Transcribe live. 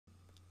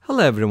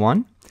Hello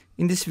everyone.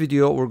 In this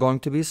video we're going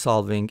to be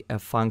solving a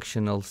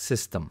functional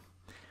system.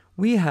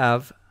 We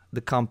have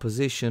the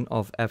composition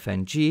of f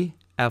and g,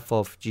 f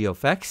of g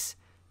of x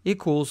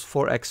equals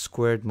 4x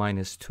squared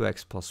minus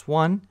 2x plus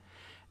 1,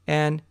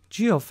 and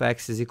g of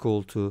x is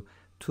equal to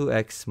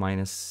 2x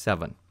minus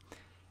 7.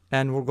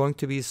 And we're going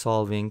to be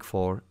solving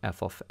for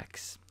f of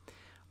x.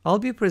 I'll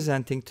be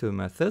presenting two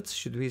methods.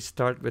 Should we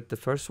start with the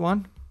first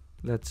one?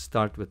 Let's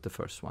start with the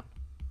first one.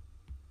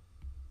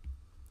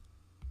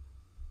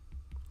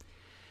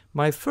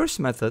 My first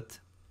method,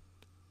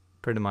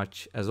 pretty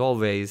much as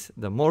always,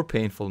 the more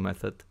painful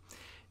method,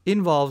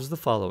 involves the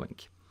following.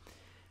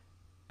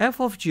 F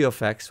of g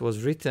of x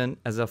was written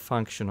as a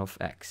function of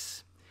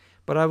x,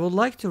 but I would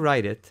like to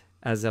write it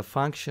as a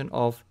function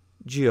of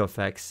g of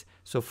x,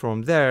 so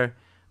from there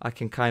I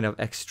can kind of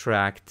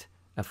extract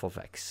f of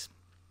x.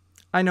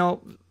 I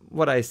know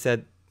what I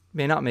said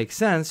may not make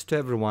sense to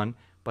everyone,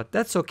 but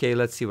that's okay.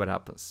 Let's see what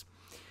happens.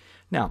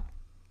 Now,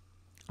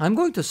 I'm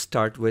going to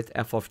start with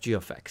f of g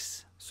of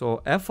x.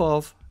 So f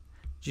of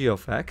g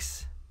of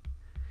x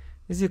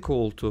is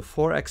equal to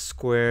 4x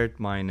squared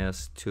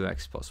minus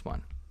 2x plus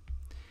 1.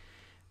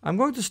 I'm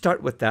going to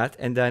start with that,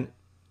 and then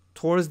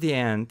towards the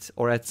end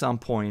or at some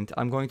point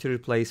I'm going to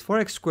replace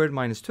 4x squared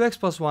minus 2x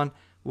plus 1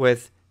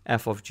 with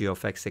f of g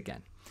of x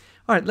again.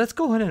 All right, let's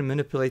go ahead and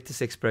manipulate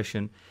this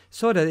expression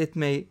so that it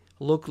may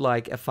look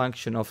like a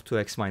function of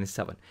 2x minus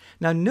 7.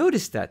 Now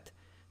notice that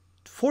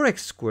 4x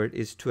squared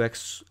is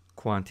 2x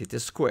quantity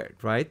squared,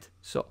 right?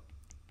 So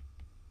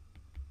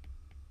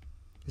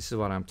this is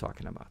what I'm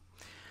talking about.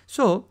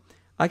 So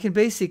I can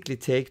basically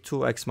take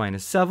 2x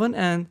minus 7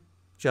 and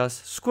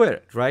just square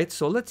it, right?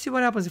 So let's see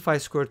what happens if I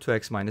square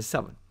 2x minus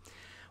 7.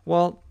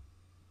 Well,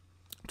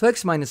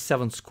 2x minus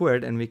 7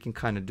 squared, and we can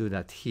kind of do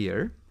that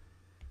here.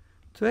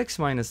 2x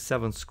minus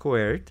 7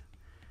 squared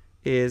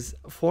is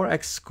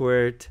 4x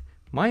squared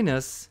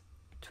minus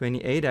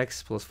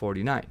 28x plus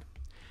 49.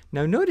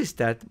 Now notice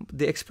that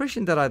the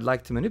expression that I'd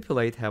like to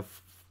manipulate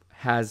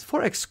has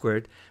 4x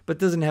squared, but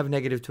doesn't have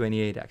negative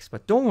 28x.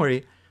 But don't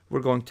worry, we're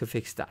going to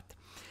fix that.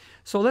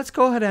 So let's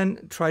go ahead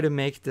and try to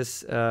make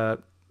this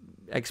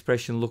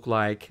expression look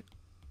like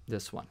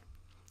this one.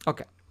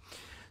 Okay,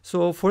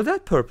 so for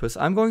that purpose,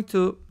 I'm going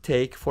to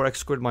take 4x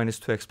squared minus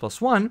 2x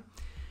plus 1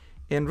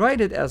 and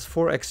write it as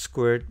 4x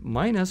squared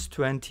minus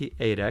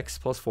 28x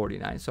plus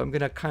 49. So I'm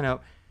going to kind of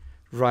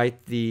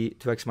write the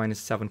 2x minus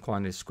 7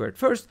 quantity squared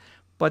first,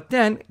 but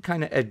then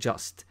kind of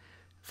adjust.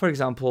 For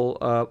example,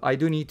 I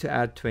do need to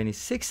add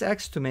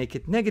 26x to make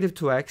it negative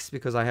 2x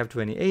because I have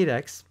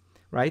 28x,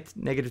 right?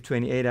 Negative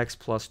 28x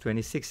plus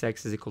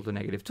 26x is equal to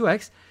negative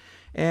 2x.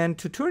 And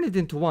to turn it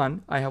into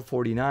 1, I have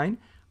 49.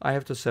 I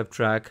have to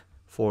subtract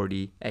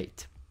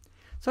 48.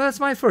 So that's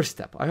my first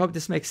step. I hope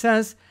this makes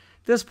sense.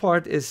 This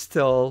part is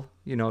still,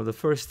 the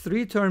first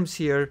three terms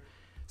here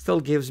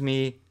still gives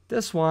me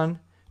this one,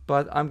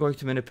 but I'm going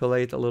to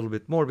manipulate a little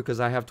bit more because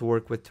I have to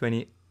work with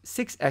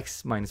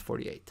 26x minus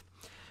 48.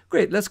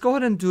 Great, let's go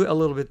ahead and do a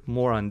little bit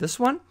more on this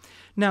one.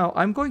 Now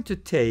I'm going to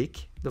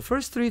take the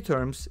first three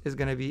terms is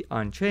going to be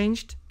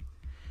unchanged,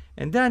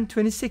 and then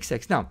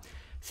 26x. Now,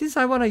 since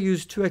I want to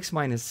use 2x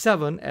minus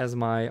 7 as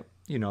my,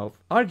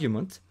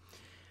 argument,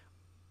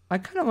 I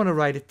kind of want to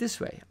write it this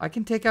way. I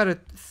can take out a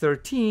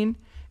 13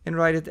 and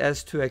write it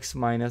as 2x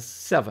minus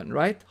 7,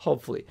 right?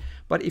 Hopefully.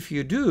 But if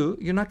you do,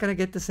 you're not going to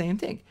get the same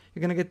thing.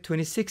 You're going to get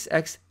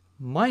 26x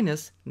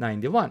minus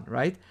 91,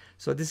 right?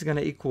 So this is going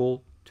to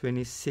equal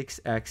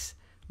 26x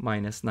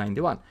minus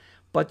 91.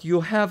 But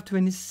you have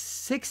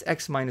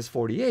 26x minus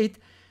 48.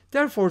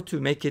 Therefore, to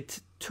make it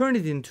turn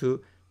it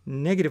into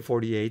negative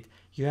 48,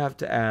 you have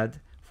to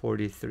add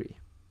 43.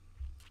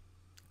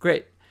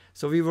 Great.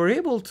 So we were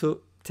able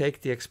to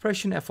take the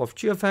expression f of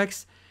g of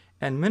x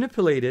and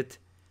manipulate it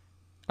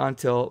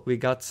until we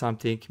got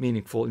something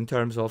meaningful in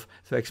terms of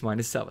 2x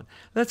minus 7.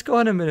 Let's go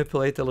ahead and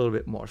manipulate a little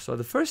bit more. So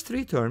the first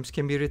three terms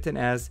can be written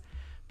as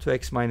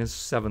 2x minus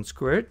 7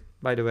 squared.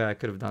 By the way, I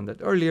could have done that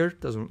earlier.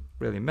 Doesn't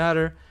really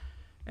matter.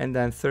 And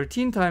then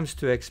 13 times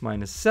 2x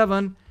minus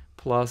 7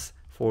 plus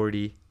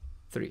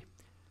 43.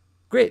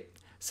 Great.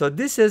 So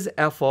this is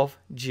f of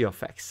g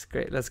of x.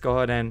 Great. Let's go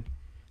ahead and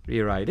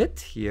rewrite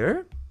it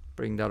here.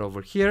 Bring that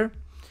over here.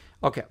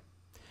 Okay.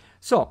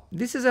 So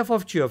this is f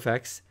of g of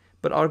x.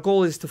 But our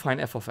goal is to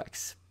find f of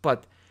x.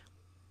 But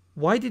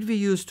why did we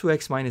use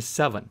 2x minus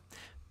 7?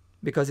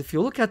 Because if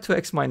you look at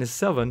 2x minus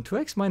 7,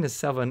 2x minus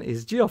 7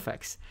 is g of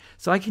x.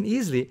 So I can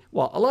easily,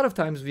 well, a lot of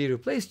times we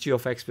replace g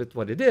of x with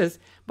what it is,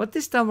 but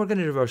this time we're going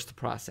to reverse the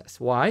process.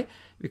 Why?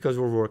 Because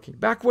we're working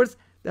backwards.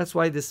 That's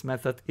why this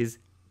method is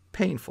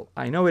painful.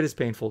 I know it is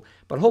painful,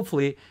 but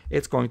hopefully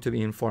it's going to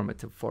be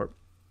informative for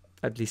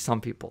at least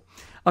some people.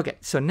 Okay,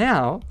 so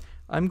now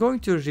I'm going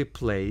to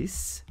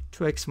replace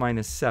 2x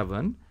minus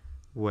 7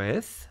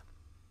 with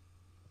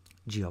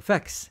g of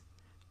x.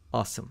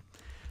 Awesome.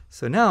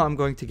 So now I'm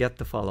going to get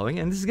the following,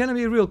 and this is going to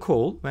be real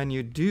cool. When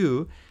you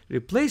do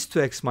replace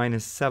 2x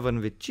minus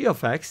 7 with g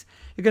of x,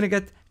 you're going to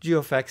get g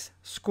of x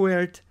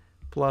squared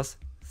plus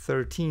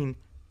 13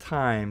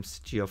 times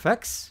g of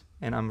x,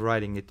 and I'm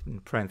writing it in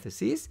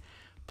parentheses,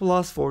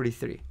 plus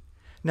 43.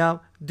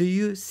 Now, do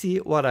you see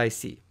what I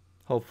see?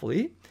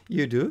 Hopefully,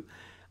 you do.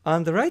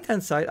 On the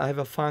right-hand side, I have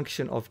a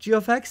function of g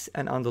of x,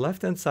 and on the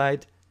left-hand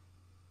side,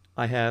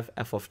 I have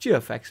f of g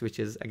of x, which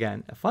is,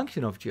 again, a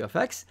function of g of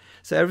x.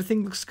 So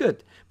everything looks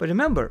good. But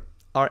remember,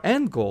 our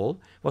end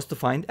goal was to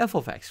find f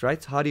of x,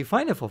 right? So how do you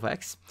find f of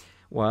x?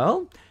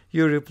 Well,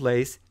 you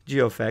replace g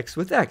of x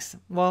with x.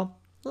 Well,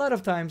 a lot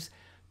of times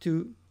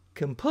to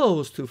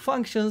compose two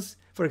functions,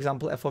 for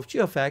example, f of g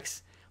of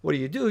x, what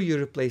do? You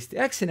replace the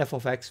x in f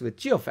of x with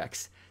g of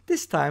x.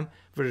 This time,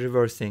 we're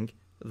reversing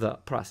the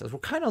process. We're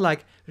kind of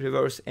like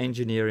reverse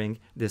engineering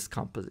this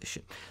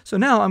composition. So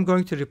now I'm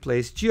going to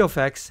replace g of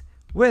x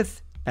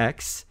with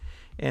x,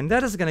 and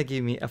that is going to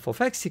give me f of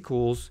x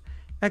equals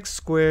x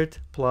squared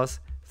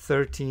plus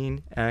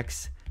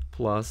 13x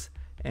plus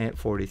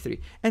 43.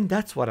 And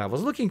that's what I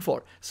was looking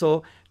for.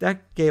 So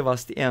that gave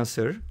us the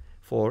answer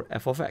for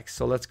f of x.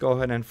 So let's go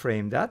ahead and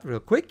frame that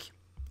real quick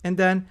and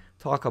then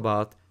talk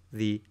about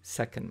the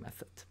second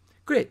method.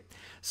 Great.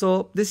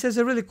 So this is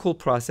a really cool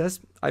process.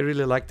 I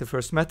really like the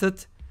first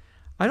method.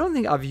 I don't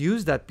think I've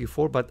used that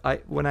before, but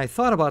when I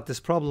thought about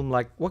this problem,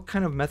 like what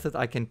kind of method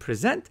I can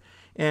present,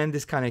 and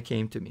this kind of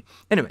came to me.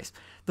 Anyways,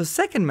 the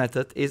second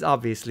method is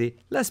obviously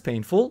less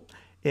painful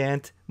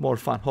and more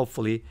fun,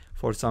 hopefully,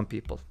 for some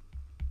people.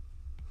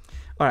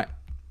 All right.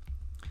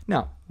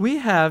 Now, we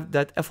have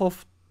that f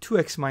of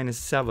 2x minus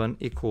 7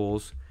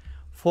 equals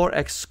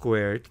 4x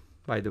squared.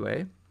 By the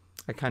way,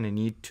 I kind of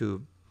need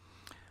to,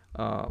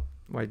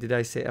 why did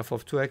I say f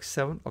of 2x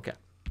 7? Okay.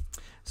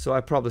 So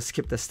I probably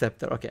skipped a step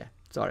there. Okay.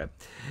 Sorry.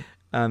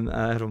 I'm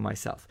ahead of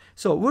myself.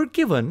 So we're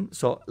given,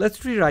 so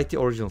let's rewrite the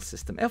original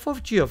system. F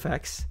of g of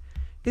x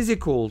is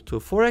equal to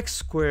 4x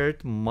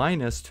squared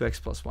minus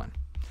 2x plus 1.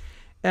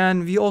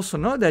 And we also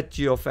know that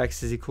g of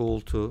x is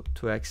equal to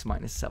 2x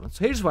minus 7.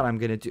 So here's what I'm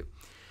going to do.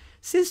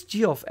 Since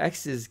g of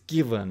x is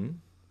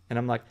given, and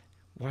I'm like,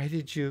 why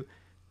did you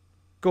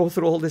go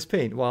through all this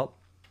pain? Well,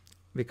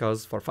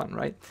 because for fun,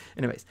 right?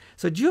 Anyways,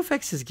 so g of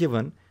x is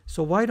given,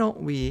 so why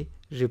don't we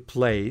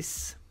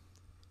replace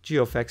g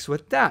of x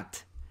with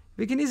that?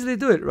 We can easily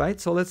do it, right?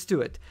 So let's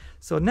do it.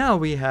 So now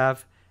we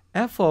have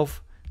f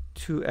of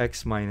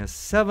 2x minus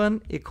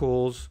 7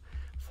 equals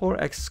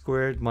 4x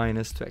squared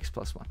minus 2x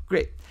plus 1.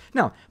 Great.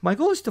 Now, my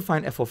goal is to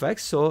find f of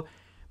x,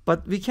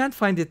 but we can't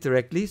find it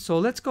directly. So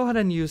let's go ahead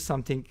and use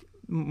something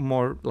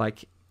more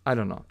like, I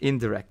don't know,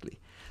 indirectly.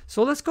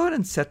 So let's go ahead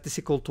and set this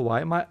equal to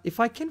y. If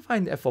I can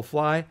find f of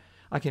y,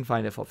 I can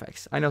find f of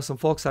x. I know some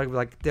folks are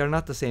like, they're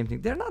not the same thing.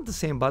 They're not the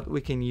same, but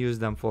we can use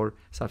them for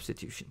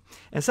substitution.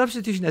 And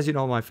substitution, as you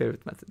know, my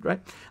favorite method,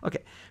 right?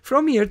 Okay,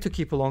 from here, to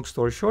keep a long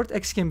story short,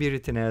 x can be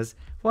written as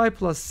y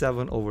plus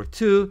 7 over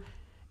 2.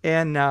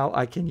 And now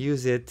I can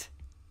use it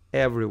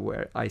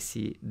everywhere I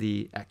see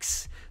the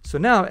x. So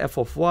now f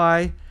of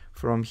y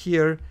from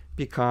here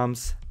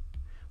becomes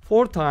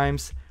 4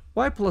 times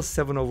y plus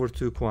 7 over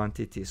 2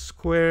 quantity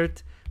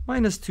squared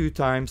minus 2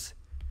 times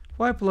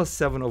y plus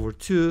 7 over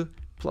 2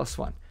 plus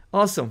 1.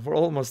 Awesome, we're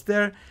almost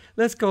there.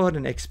 Let's go ahead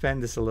and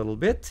expand this a little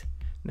bit.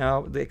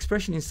 Now, the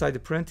expression inside the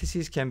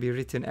parentheses can be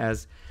written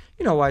as,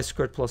 y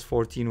squared plus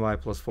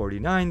 14y plus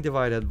 49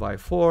 divided by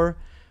 4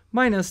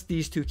 minus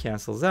these 2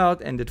 cancels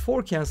out, and that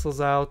 4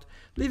 cancels out,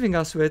 leaving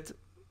us with,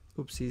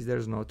 oopsies,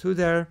 there's no 2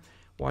 there,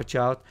 watch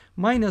out,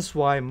 minus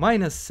y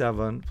minus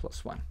 7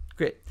 plus 1.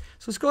 Great.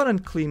 So let's go ahead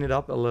and clean it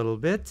up a little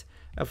bit.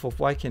 F of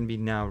y can be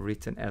now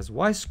written as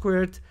y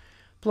squared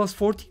plus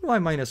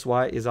 14y minus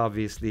y is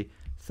obviously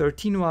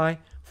 13y,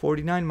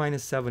 49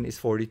 minus 7 is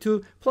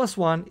 42, plus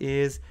 1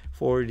 is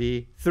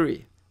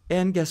 43.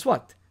 And guess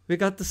what? We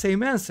got the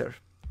same answer.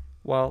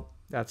 Well,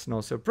 that's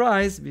no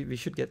surprise. We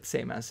should get the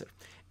same answer.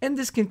 And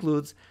this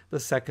concludes the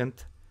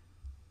second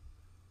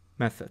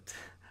method.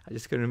 I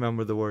just couldn't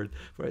remember the word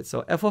for it.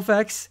 So f of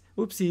x,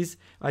 oopsies,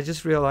 I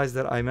just realized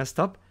that I messed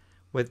up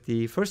with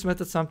the first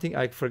method something.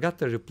 I forgot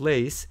to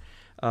replace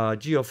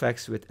g of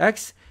x with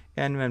x.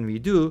 And when we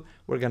do,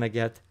 we're going to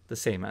get the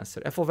same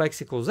answer. F of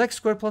x equals x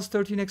squared plus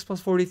 13x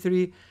plus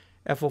 43.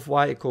 F of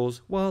y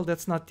equals, well,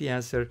 that's not the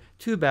answer.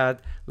 Too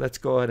bad. Let's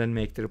go ahead and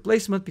make the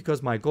replacement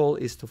because my goal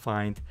is to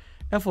find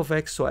f of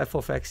x. So f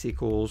of x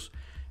equals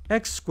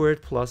x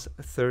squared plus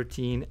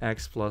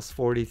 13x plus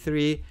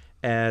 43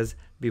 as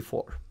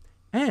before.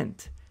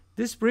 And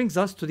this brings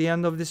us to the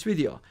end of this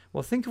video.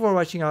 Well, thank you for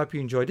watching. I hope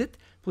you enjoyed it.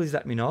 Please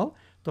let me know.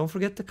 Don't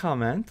forget to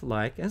comment,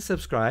 like, and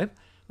subscribe.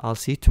 I'll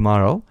see you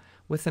tomorrow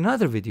with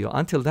another video.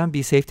 Until then,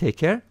 be safe, take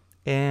care,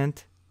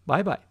 and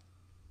bye-bye.